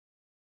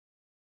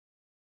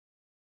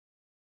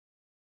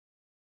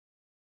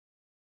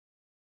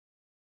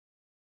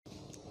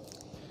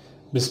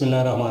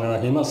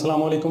बिस्मिल्लाहिर्रहमानिर्रहीम।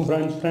 अस्सलाम वालेकुम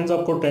फ्रेंड्स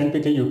आपको ट्रेंड पे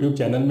के यूट्यूब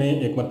चैनल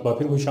में एक मरतबा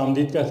फिर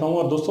खुशामदीद कहता हूँ।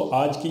 और दोस्तों,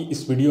 आज की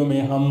इस वीडियो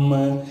में हम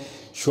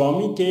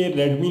Xiaomi के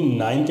Redmi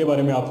 9 के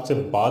बारे में आपसे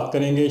बात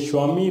करेंगे।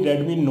 Xiaomi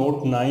Redmi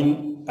Note 9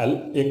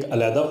 एक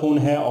अलहदा फ़ोन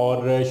है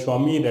और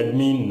Xiaomi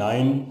Redmi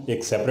 9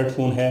 एक सेपरेट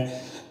फ़ोन है।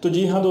 तो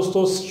जी हाँ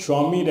दोस्तों,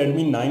 Xiaomi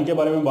Redmi 9 के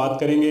बारे में बात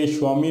करेंगे।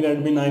 Xiaomi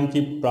Redmi 9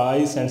 की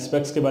प्राइस एंड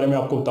स्पेक्स के बारे में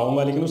आपको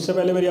बताऊंगा, लेकिन उससे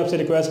पहले मेरी आपसे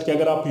रिक्वेस्ट कि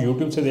अगर आप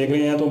YouTube से देख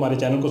रहे हैं तो हमारे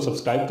चैनल को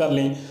सब्सक्राइब कर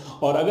लें,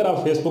 और अगर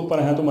आप फेसबुक पर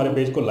हैं तो हमारे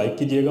पेज को लाइक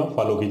कीजिएगा,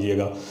 फॉलो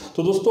कीजिएगा।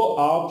 तो दोस्तों,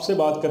 आपसे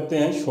बात करते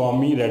हैं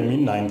Xiaomi Redmi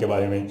 9 के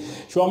बारे में।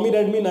 Xiaomi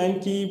Redmi 9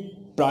 की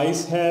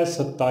प्राइस है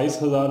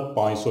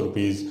 27,500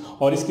 रुपीज़,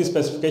 और इसकी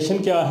स्पेसिफिकेशन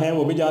क्या है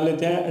वो भी जान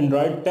लेते हैं।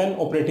 एंड्रॉयड 10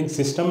 ऑपरेटिंग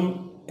सिस्टम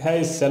है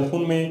इस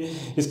सेलफोन में।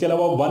 इसके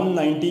अलावा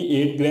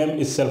 198 ग्राम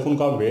इस सेलफोन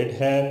का वेट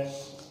है।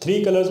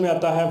 3 कलर्स में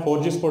आता है।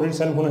 4G सपोर्टेड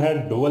सेलफोन है,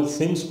 डुअल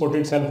सिम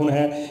सपोर्टेड सेलफोन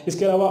है।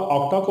 इसके अलावा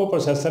ऑक्टा कोर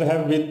प्रोसेसर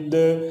है विद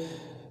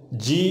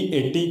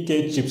G80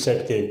 के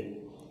चिपसेट के।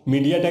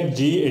 मीडियाटेक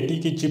G80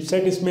 की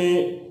चिपसेट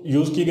इसमें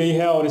यूज़ की गई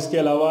है। और इसके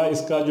अलावा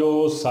इसका जो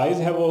साइज़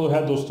है वो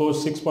है दोस्तों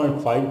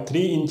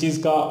 6.53 इंचज़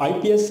का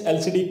IPS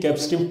LCD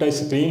capacitive touch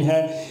screen है।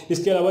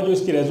 इसके अलावा जो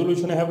इसकी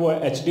रेजोल्यूशन है वो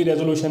HD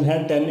रेजोल्यूशन है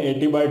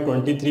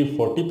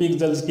 1080x2340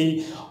 पिक्सल्स की,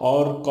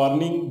 और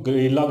कॉर्निंग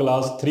गोरिल्ला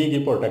ग्लास 3 की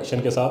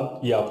प्रोटेक्शन के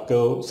साथ ये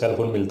आपको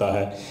सेलफोन मिलता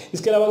है।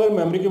 इसके अलावा अगर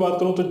मेमोरी की बात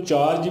करूँ तो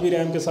 4GB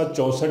रैम के साथ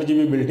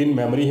 64GB बिल्ट इन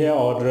मेमोरी है,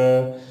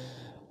 और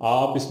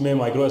आप इसमें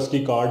माइक्रो SD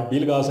कार्ड भी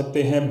लगा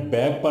सकते हैं।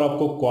 बैक पर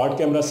आपको क्वाड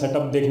कैमरा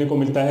सेटअप देखने को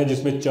मिलता है,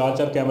 जिसमें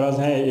चार कैमराज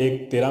हैं।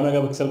 एक 13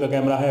 मेगापिक्सल का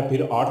कैमरा है,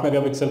 फिर 8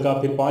 मेगापिक्सल का,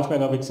 फिर 5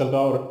 मेगापिक्सल का,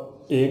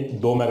 और एक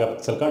 2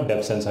 मेगापिक्सल का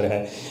डेप्थ सेंसर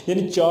है।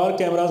 यानी 4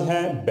 कैमराज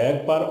हैं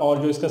बैक पर,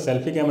 और जो इसका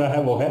सेल्फी कैमरा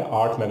है वो है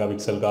 8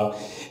 मेगापिक्सल का।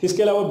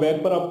 इसके अलावा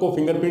बैक पर आपको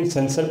फिंगरप्रिंट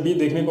सेंसर भी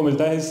देखने को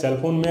मिलता है इस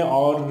सेलफोन में।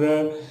 और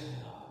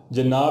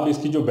जनाब,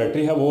 इसकी जो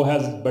बैटरी है वो है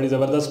बड़ी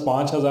ज़बरदस्त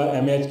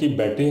 5000 mAh की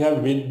बैटरी है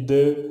विद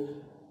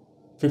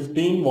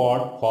 15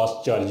 वाट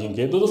फास्ट चार्जिंग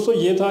के। तो दोस्तों,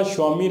 ये था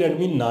Xiaomi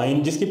Redmi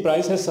 9 जिसकी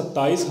प्राइस है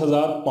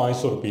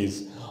 27,500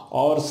 रुपीज़।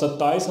 और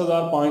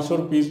 27,500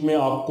 रुपीज़ में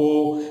आपको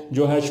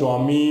जो है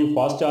Xiaomi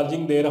फास्ट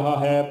चार्जिंग दे रहा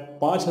है,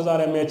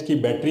 5000 mAh की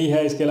बैटरी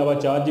है। इसके अलावा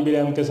 4GB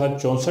रैम के साथ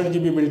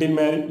 64GB बिल्ट इन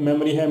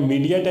मेमोरी है।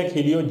 मीडियाटेक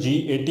हीलियो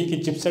G80 की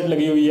चिपसेट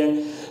लगी हुई है।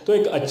 तो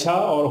एक अच्छा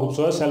और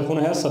खूबसूरत सेलफोन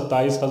है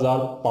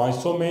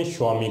 27,500 में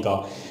Xiaomi का।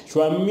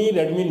 Xiaomi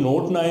Redmi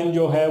Note 9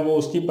 जो है वो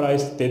उसकी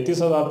प्राइस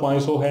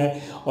 33,500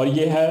 है, और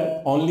ये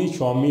है ओनली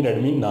Xiaomi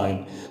Redmi 9।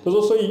 तो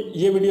दोस्तों,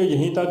 ये वीडियो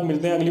यहीं तक।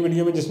 मिलते हैं अगली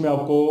वीडियो में, जिसमें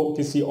आपको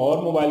किसी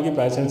और मोबाइल की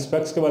प्राइस एंड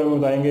स्पेक्स के बारे में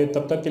बताएंगे।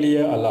 तब तक के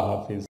लिए अल्लाह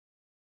हाफिज़।